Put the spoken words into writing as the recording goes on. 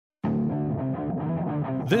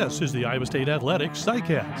This is the Iowa State Athletics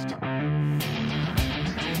SciCast.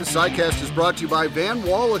 The SciCast is brought to you by Van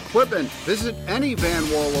Wall Equipment. Visit any Van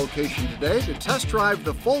Wall location today to test drive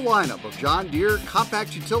the full lineup of John Deere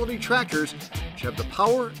compact utility tractors, which have the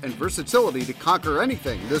power and versatility to conquer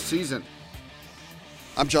anything this season.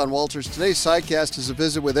 I'm John Walters. Today's SciCast is a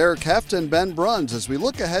visit with Eric Heft and Ben Bruns as we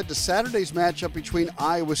look ahead to Saturday's matchup between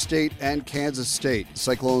Iowa State and Kansas State. The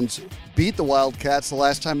Cyclones beat the Wildcats the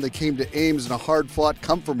last time they came to Ames in a hard-fought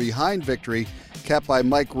come-from-behind victory, capped by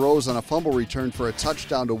Mike Rose on a fumble return for a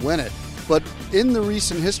touchdown to win it. But in the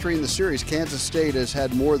recent history in the series, Kansas State has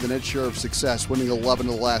had more than its share of success, winning 11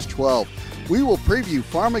 of the last 12. We will preview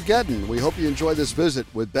Farmageddon. We hope you enjoy this visit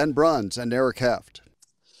with Ben Bruns and Eric Heft.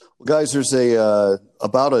 Well, guys, there's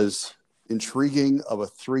about as intriguing of a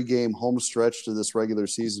three-game home stretch to this regular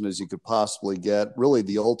season as you could possibly get. Really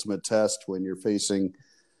the ultimate test when you're facing,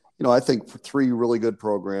 I think three really good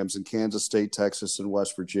programs in Kansas State, Texas, and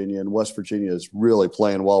West Virginia. And West Virginia is really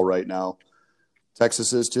playing well right now.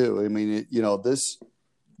 Texas is too. I mean,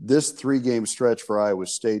 this three-game stretch for Iowa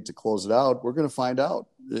State to close it out, we're going to find out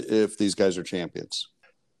if these guys are champions.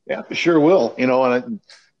 Yeah, sure will. And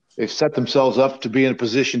they've set themselves up to be in a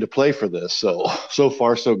position to play for this. So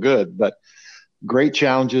far, so good. But great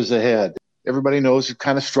challenges ahead. Everybody knows it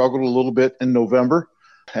kind of struggled a little bit in November.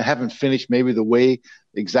 I haven't finished maybe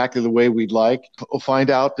exactly the way we'd like. We'll find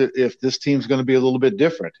out if this team's going to be a little bit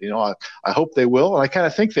different. I hope they will, and I kind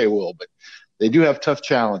of think they will. But they do have tough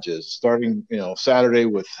challenges, starting Saturday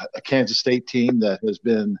with a Kansas State team that has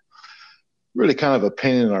been really kind of a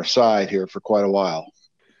pain in our side here for quite a while.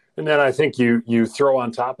 And then I think you throw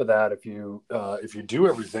on top of that, if you do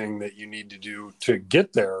everything that you need to do to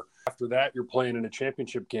get there, after that you're playing in a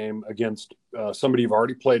championship game against somebody you've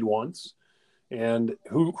already played once. And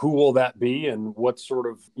who will that be, and what sort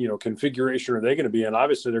of configuration are they going to be in?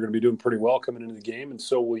 Obviously, they're going to be doing pretty well coming into the game, and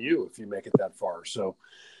so will you if you make it that far. So,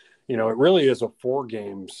 it really is a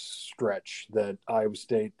 4-game stretch that Iowa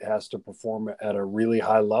State has to perform at a really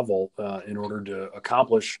high level in order to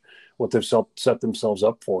accomplish what they've set themselves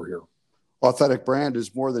up for here. Authentic Brand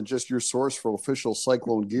is more than just your source for official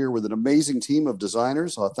Cyclone gear. With an amazing team of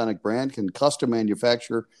designers, Authentic Brand can custom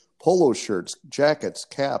manufacture polo shirts, jackets,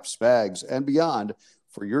 caps, bags, and beyond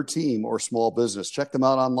for your team or small business. Check them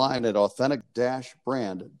out online at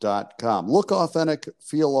authentic-brand.com. Look authentic,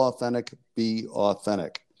 feel authentic, be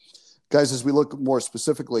authentic. Guys, as we look more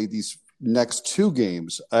specifically these next 2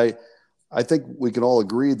 games, I think we can all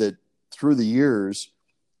agree that through the years,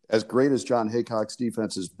 as great as John Haycock's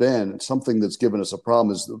defense has been, something that's given us a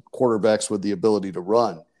problem is the quarterbacks with the ability to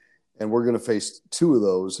run. And we're going to face 2 of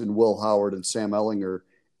those in Will Howard and Sam Ehlinger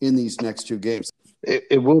in these next 2 games.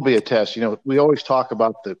 It will be a test. We always talk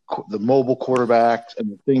about the mobile quarterbacks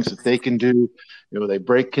and the things that they can do. They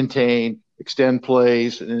break, contain, extend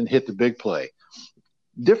plays, and then hit the big play.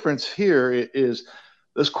 Difference here is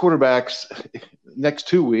this quarterbacks next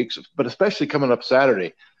 2 weeks, but especially coming up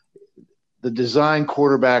Saturday, the design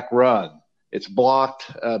quarterback run. It's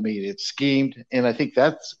blocked. It's schemed. And I think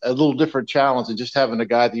that's a little different challenge than just having a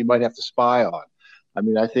guy that you might have to spy on.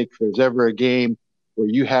 I think if there's ever a game where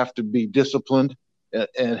you have to be disciplined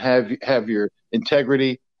and have your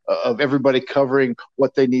integrity of everybody covering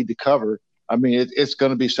what they need to cover, it's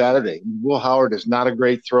going to be Saturday. Will Howard is not a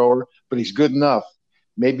great thrower, but he's good enough.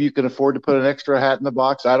 Maybe you can afford to put an extra hat in the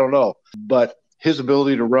box. I don't know. But his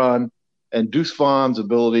ability to run and Deuce Vaughn's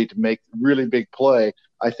ability to make really big play,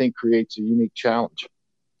 I think creates a unique challenge.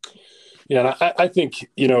 Yeah, and I think,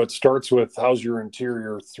 it starts with how's your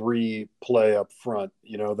interior 3 play up front.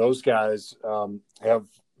 Those guys have,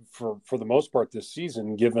 for the most part this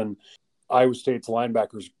season, given Iowa State's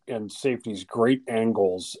linebackers and safeties great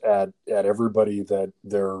angles at everybody that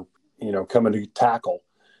they're, coming to tackle.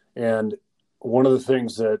 And one of the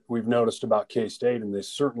things that we've noticed about K-State, and they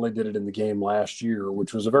certainly did it in the game last year,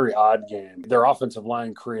 which was a very odd game, their offensive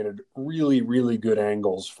line created really, really good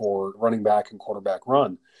angles for running back and quarterback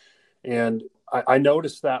run. And I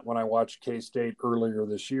noticed that when I watched K-State earlier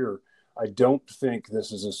this year. I don't think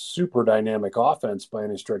this is a super dynamic offense by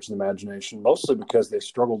any stretch of the imagination, mostly because they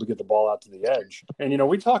struggled to get the ball out to the edge. And,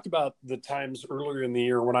 we talked about the times earlier in the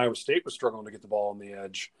year when Iowa State was struggling to get the ball on the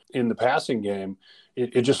edge in the passing game.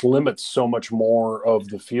 It just limits so much more of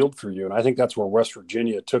the field for you. And I think that's where West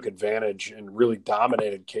Virginia took advantage and really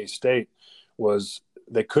dominated K-State, was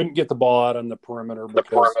they couldn't get the ball out on the perimeter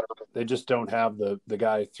because they just don't have the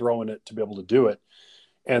guy throwing it to be able to do it.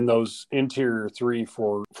 And those interior 3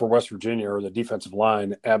 for West Virginia, or the defensive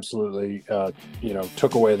line, absolutely,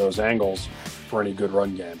 took away those angles for any good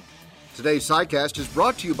run game. Today's SciCast is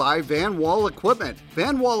brought to you by Van Wall Equipment.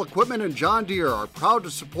 Van Wall Equipment and John Deere are proud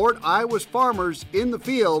to support Iowa's farmers in the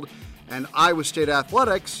field and Iowa State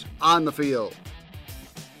athletics on the field.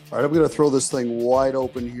 All right, I'm going to throw this thing wide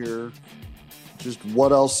open here. Just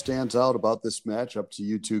what else stands out about this matchup to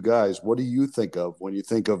you two guys? What do you think of when you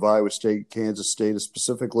think of Iowa State, Kansas State,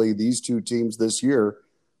 specifically these two teams this year?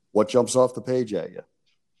 What jumps off the page at you?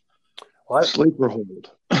 What? Sleeper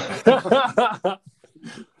hold.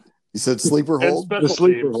 You said sleeper hold? The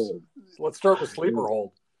sleeper hold. Let's start with sleeper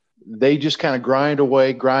hold. They just kind of grind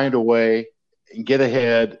away, and get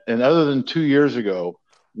ahead. And other than 2 years ago,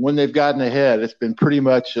 when they've gotten ahead, it's been pretty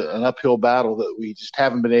much an uphill battle that we just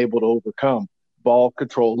haven't been able to overcome. Ball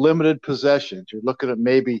control, limited possessions. You're looking at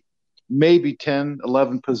maybe 10,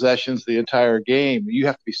 11 possessions the entire game. You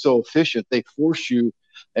have to be so efficient. They force you,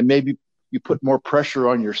 and maybe you put more pressure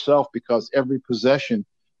on yourself because every possession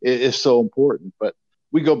is so important. But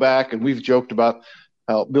we go back and we've joked about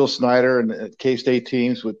how Bill Snyder and K-State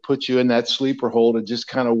teams would put you in that sleeper hold and just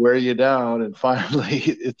kind of wear you down, and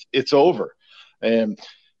finally it's over. And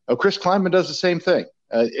Chris Klieman does the same thing.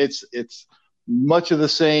 It's much of the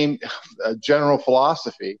same general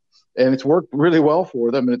philosophy, and it's worked really well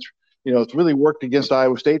for them. And it's really worked against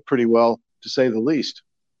Iowa State pretty well, to say the least.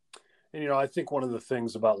 And, I think one of the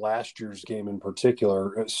things about last year's game in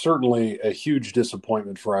particular, certainly a huge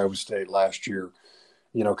disappointment for Iowa State last year,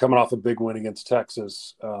 coming off a big win against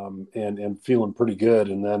Texas and feeling pretty good.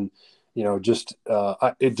 And then,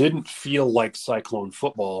 it didn't feel like Cyclone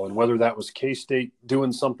football. And whether that was K-State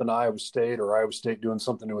doing something to Iowa State or Iowa State doing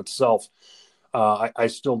something to itself, I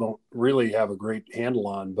still don't really have a great handle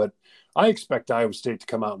on. But I expect Iowa State to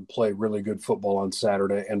come out and play really good football on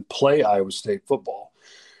Saturday and play Iowa State football.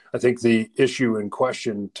 I think the issue in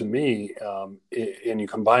question to me, and you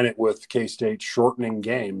combine it with K-State shortening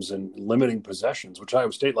games and limiting possessions, which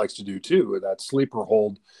Iowa State likes to do too, with that sleeper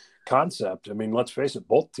hold concept. I mean, let's face it,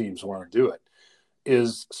 both teams want to do it,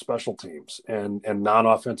 is special teams and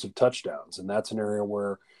non-offensive touchdowns. And that's an area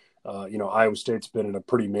where, Iowa State's been in a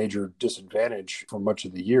pretty major disadvantage for much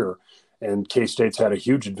of the year, and K-State's had a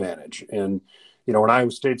huge advantage. And when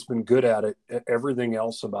Iowa State's been good at it, everything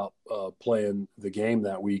else about playing the game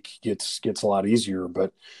that week gets a lot easier.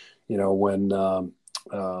 But when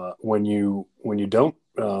you don't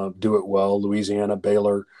do it well, Louisiana,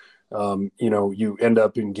 Baylor, you end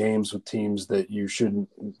up in games with teams that you shouldn't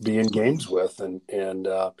be in games with, and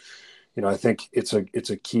I think it's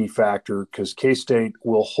a key factor because K-State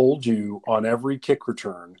will hold you on every kick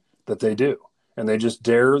return that they do, and they just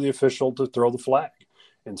dare the official to throw the flag.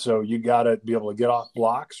 And so you got to be able to get off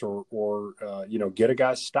blocks or get a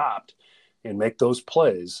guy stopped and make those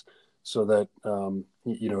plays so that,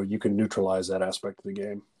 you can neutralize that aspect of the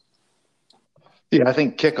game. Yeah, I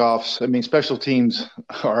think kickoffs, special teams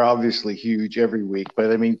are obviously huge every week.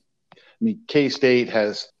 But, K-State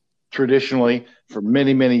has traditionally for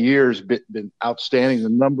many, many years been outstanding. The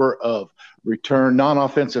number of return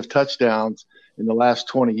non-offensive touchdowns in the last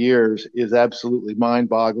 20 years is absolutely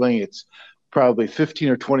mind-boggling. It's probably 15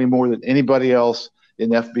 or 20 more than anybody else in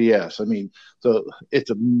FBS. So it's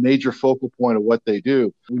a major focal point of what they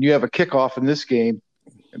do. When you have a kickoff in this game,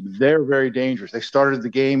 they're very dangerous. They started the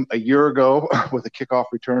game a year ago with a kickoff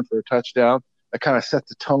return for a touchdown. That kind of set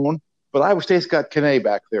the tone. But Iowa State's got Kene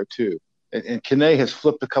back there too. And Kene has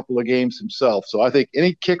flipped a couple of games himself. So I think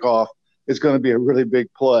any kickoff is going to be a really big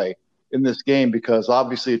play in this game because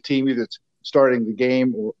obviously a team either starting the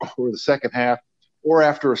game or the second half or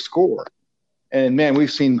after a score. And, man, we've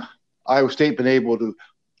seen Iowa State been able to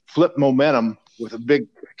flip momentum with a big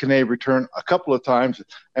Kene return a couple of times,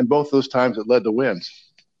 and both those times it led to wins.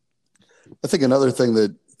 I think another thing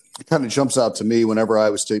that kind of jumps out to me whenever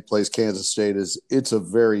Iowa State plays Kansas State is it's a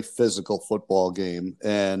very physical football game,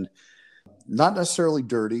 and not necessarily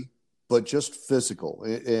dirty, but just physical.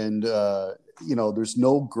 And, there's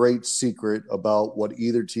no great secret about what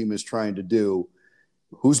either team is trying to do.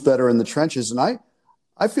 Who's better in the trenches? And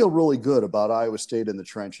I feel really good about Iowa State in the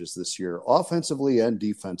trenches this year, offensively and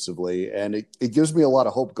defensively, and it gives me a lot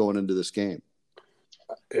of hope going into this game.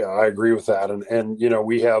 Yeah, I agree with that, and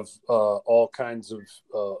we have all kinds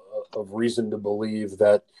of reason to believe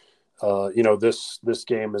that this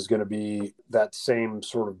game is going to be that same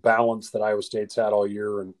sort of balance that Iowa State's had all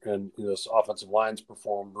year, and this offensive line's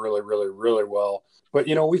performed really, really, really well. But,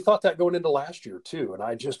 we thought that going into last year too, and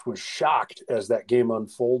I just was shocked as that game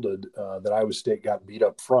unfolded that Iowa State got beat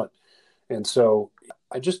up front. And so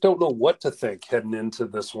I just don't know what to think heading into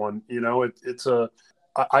this one.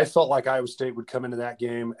 I felt like Iowa State would come into that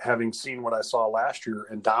game having seen what I saw last year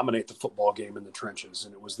and dominate the football game in the trenches,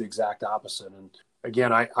 and it was the exact opposite. And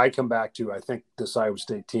again, I come back to, I think this Iowa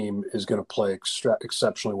State team is going to play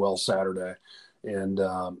exceptionally well Saturday. And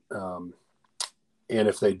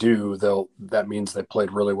if they do, that means they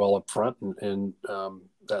played really well up front, and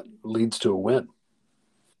that leads to a win.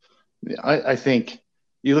 I think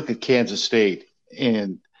you look at Kansas State,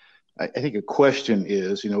 and I think a question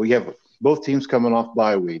is, we have both teams coming off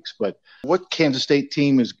bye weeks, but what Kansas State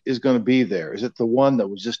team is going to be there? Is it the one that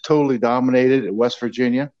was just totally dominated at West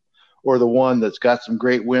Virginia, or the one that's got some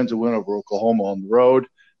great wins, a win over Oklahoma on the road?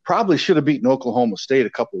 Probably should have beaten Oklahoma State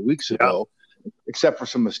a couple of weeks ago, except for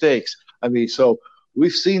some mistakes. I mean, so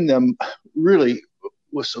we've seen them really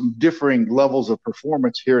with some differing levels of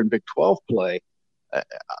performance here in Big 12 play.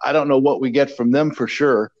 I don't know what we get from them for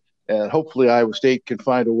sure, and hopefully Iowa State can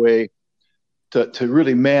find a way to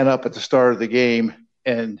really man up at the start of the game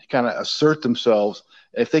and kind of assert themselves.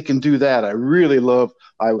 If they can do that, I really love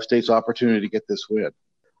Iowa State's opportunity to get this win.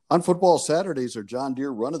 On Football Saturdays, our John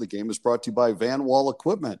Deere Run of the Game is brought to you by Van Wall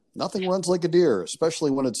Equipment. Nothing runs like a deer,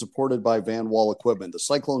 especially when it's supported by Van Wall Equipment, the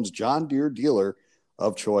Cyclones John Deere dealer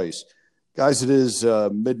of choice. Guys, it is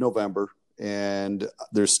mid-November, and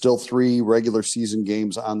there's still 3 regular season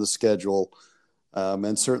games on the schedule.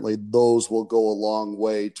 And certainly those will go a long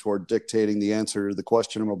way toward dictating the answer to the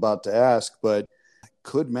question I'm about to ask. But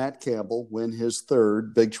could Matt Campbell win his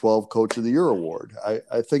 3rd Big 12 Coach of the Year award? I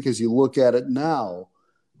think as you look at it now,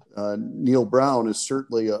 Neil Brown is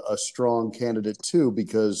certainly a strong candidate too,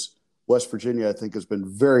 because West Virginia, I think, has been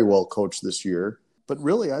very well coached this year. But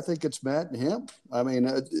really, I think it's Matt and him. I mean,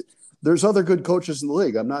 there's other good coaches in the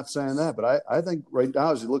league. I'm not saying that. But I think right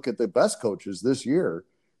now, as you look at the best coaches this year,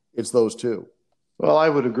 it's those two. Well, I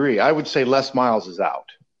would agree. I would say Les Miles is out.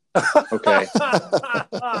 Okay.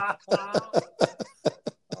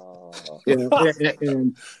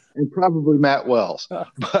 and probably Matt Wells.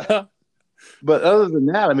 But other than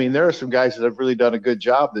that, I mean, there are some guys that have really done a good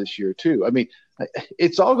job this year too. I mean,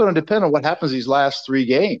 it's all going to depend on what happens these last 3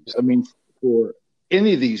 games. I mean, for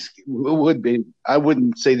any of these, I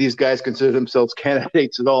wouldn't say these guys consider themselves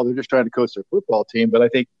candidates at all. They're just trying to coach their football team. But I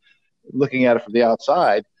think looking at it from the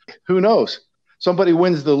outside, who knows? Somebody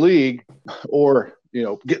wins the league, or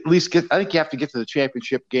I think you have to get to the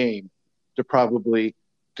championship game to probably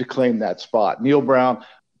to claim that spot. Neil Brown,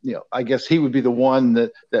 I guess he would be the one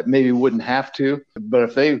that maybe wouldn't have to.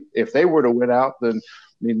 But if they were to win out, then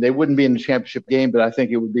I mean they wouldn't be in the championship game. But I think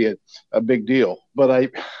it would be a big deal. But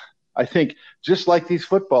I think just like these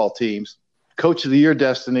football teams, Coach of the Year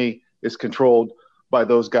destiny is controlled by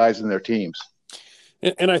those guys and their teams.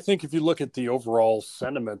 And I think if you look at the overall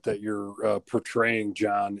sentiment that you're portraying,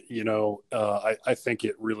 John, I think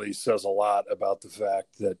it really says a lot about the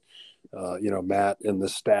fact that, Matt and the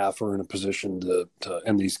staff are in a position to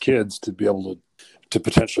and these kids to be able to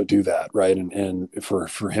potentially do that, right? And for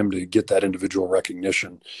him to get that individual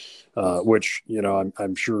recognition, which,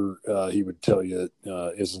 I'm sure he would tell you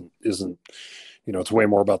isn't, it's way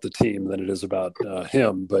more about the team than it is about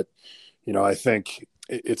him. But, I think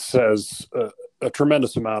it says a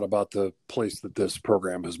tremendous amount about the place that this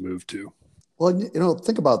program has moved to. Well,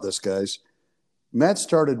 think about this, guys. Matt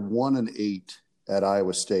started 1-8 at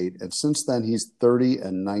Iowa State, and since then he's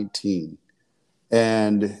 30-19.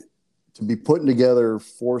 And to be putting together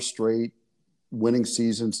 4 straight winning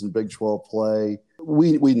seasons in Big 12 play,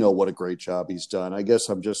 we know what a great job he's done. I guess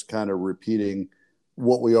I'm just kind of repeating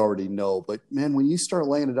what we already know. But, man, when you start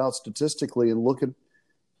laying it out statistically and look at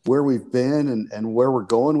where we've been and where we're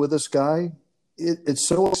going with this guy, it's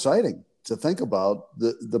so exciting to think about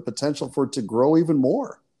the potential for it to grow even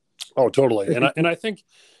more. Oh, totally. And I think,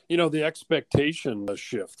 the expectation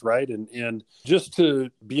shift, right? And just to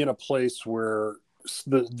be in a place where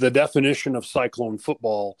the definition of Cyclone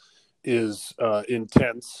football is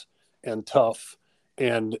intense and tough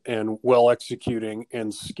and well executing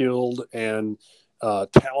and skilled and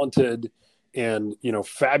talented and,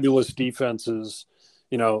 fabulous defenses.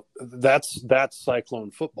 That's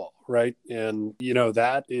Cyclone football, right? And,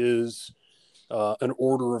 that is an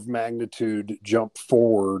order of magnitude jump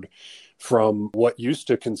forward from what used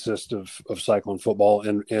to consist of Cyclone football,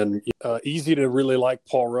 and easy to really like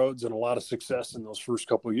Paul Rhodes and a lot of success in those first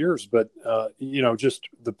couple of years. But, just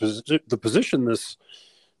the position this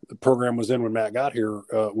program was in when Matt got here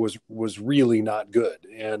was really not good.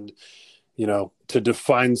 And, to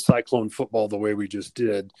define Cyclone football the way we just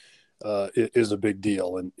did, it is a big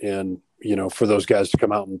deal. And, for those guys to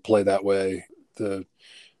come out and play that way, the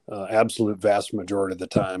absolute vast majority of the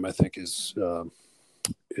time, I think is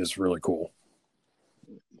really cool.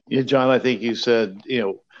 Yeah, John, I think you said,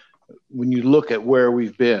 when you look at where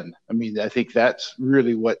we've been, I mean, I think that's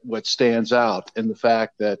really what stands out in the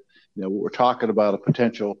fact that, we're talking about a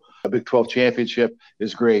potential A Big 12 championship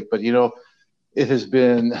is great, but it has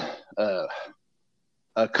been a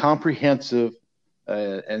comprehensive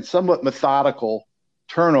and somewhat methodical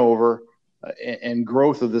turnover and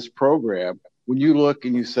growth of this program. When you look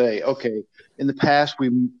and you say, okay, in the past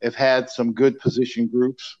we have had some good position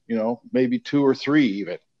groups, maybe 2 or 3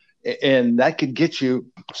 even, and that could get you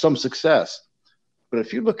some success. But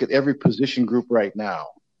if you look at every position group right now,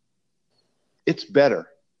 it's better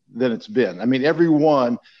than it's been. I mean, every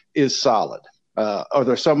one is solid. Are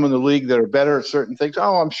there some in the league that are better at certain things?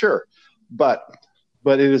 Oh, I'm sure. But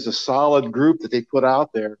it is a solid group that they put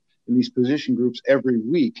out there in these position groups every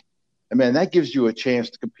week. And, man, that gives you a chance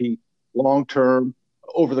to compete long-term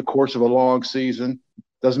over the course of a long season.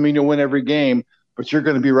 Doesn't mean you'll win every game, but you're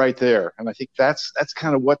going to be right there. And I think that's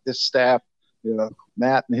kind of what this staff,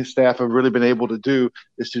 Matt and his staff have really been able to do,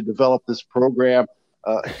 is to develop this program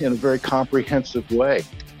in a very comprehensive way.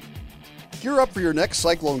 Gear up for your next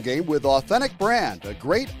Cyclone game with Authentic Brand, a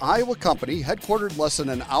great Iowa company headquartered less than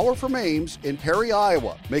an hour from Ames in Perry,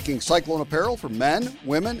 Iowa, making Cyclone apparel for men,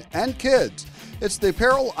 women, and kids. It's the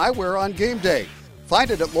apparel I wear on game day. Find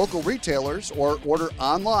it at local retailers or order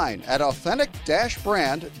online at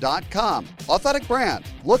authentic-brand.com. Authentic Brand.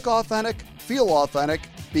 Look authentic, feel authentic,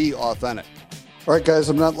 be authentic. All right, guys,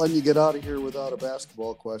 I'm not letting you get out of here without a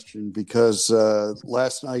basketball question because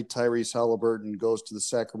last night Tyrese Halliburton goes to the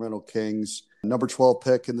Sacramento Kings, number 12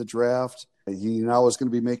 pick in the draft. He now is going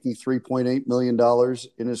to be making $3.8 million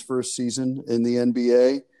in his first season in the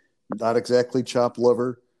NBA. Not exactly chopped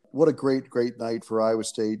liver. What a great, great night for Iowa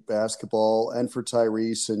State basketball and for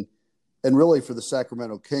Tyrese and really for the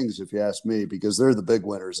Sacramento Kings, if you ask me, because they're the big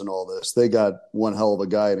winners in all this. They got one hell of a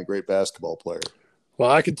guy and a great basketball player. Well,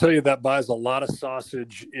 I can tell you that buys a lot of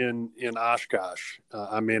sausage in Oshkosh.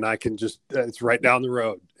 I can just – it's right down the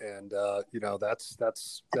road. And,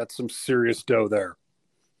 that's some serious dough there.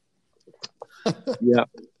 Yeah.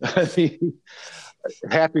 I mean,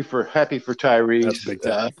 happy for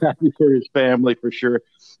Tyrese. Happy for his family for sure.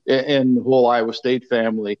 And the whole Iowa State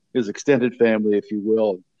family, his extended family, if you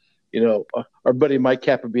will. Our buddy Mike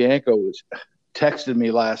Capobianco was texting me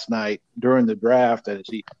last night during the draft as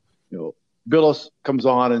he, Billis comes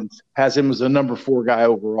on and has him as a number 4 guy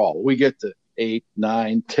overall. We get to 8,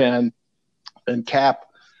 9, 10, and Cap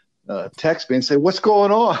texts me and say, "What's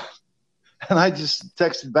going on?" And I just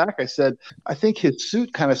texted back. I said, "I think his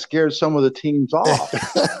suit kind of scared some of the teams off."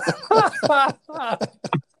 But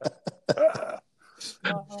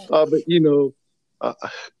I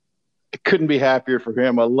couldn't be happier for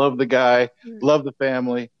him. I love the guy, love the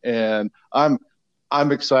family, and I'm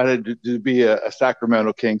excited to be a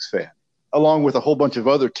Sacramento Kings fan, along with a whole bunch of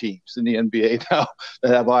other teams in the NBA now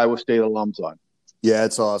that have Iowa State alums on. Yeah,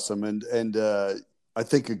 it's awesome, and I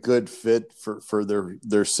think a good fit for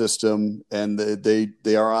their system, and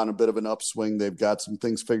they are on a bit of an upswing. They've got some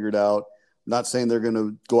things figured out. I'm not saying they're going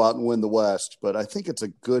to go out and win the West, but I think it's a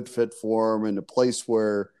good fit for them and a place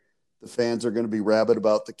where the fans are going to be rabid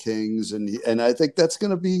about the Kings, and I think it's going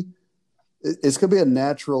to be a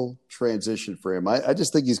natural transition for him. I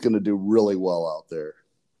just think he's going to do really well out there.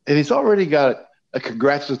 And he's already got a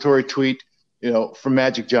congratulatory tweet, from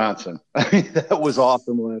Magic Johnson. I mean, that was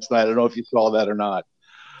awesome last night. I don't know if you saw that or not.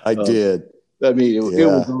 I did. I mean, it was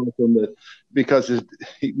awesome because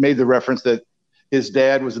he made the reference that his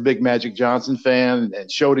dad was a big Magic Johnson fan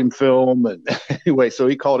and showed him film. And anyway, so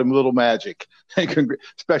he called him Little Magic.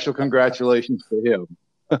 Special congratulations to him.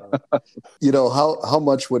 How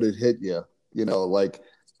much would it hit you? Like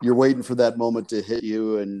you're waiting for that moment to hit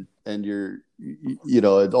you and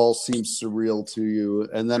it all seems surreal to you.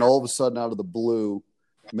 And then all of a sudden out of the blue,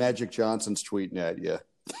 Magic Johnson's tweeting at you.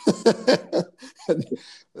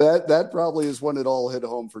 that probably is when it all hit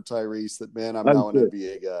home for Tyrese that, man, I'm now an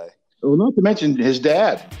NBA guy. Well, not to mention his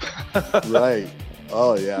dad. Right.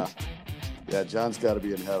 Oh, yeah. Yeah, John's got to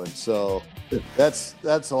be in heaven. So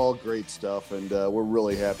that's all great stuff, and we're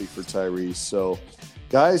really happy for Tyrese. So,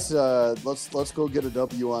 guys, let's go get a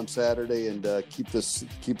W on Saturday and keep this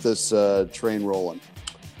train rolling.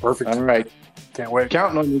 Perfect. All right. Can't wait.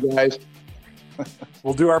 Counting on you guys.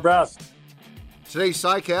 We'll do our best. Today's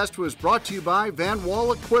SciCast was brought to you by Van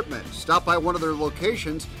Wall Equipment. Stop by one of their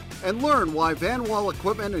locations and learn why Van Wall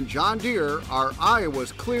Equipment and John Deere are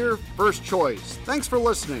Iowa's clear first choice. Thanks for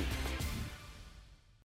listening.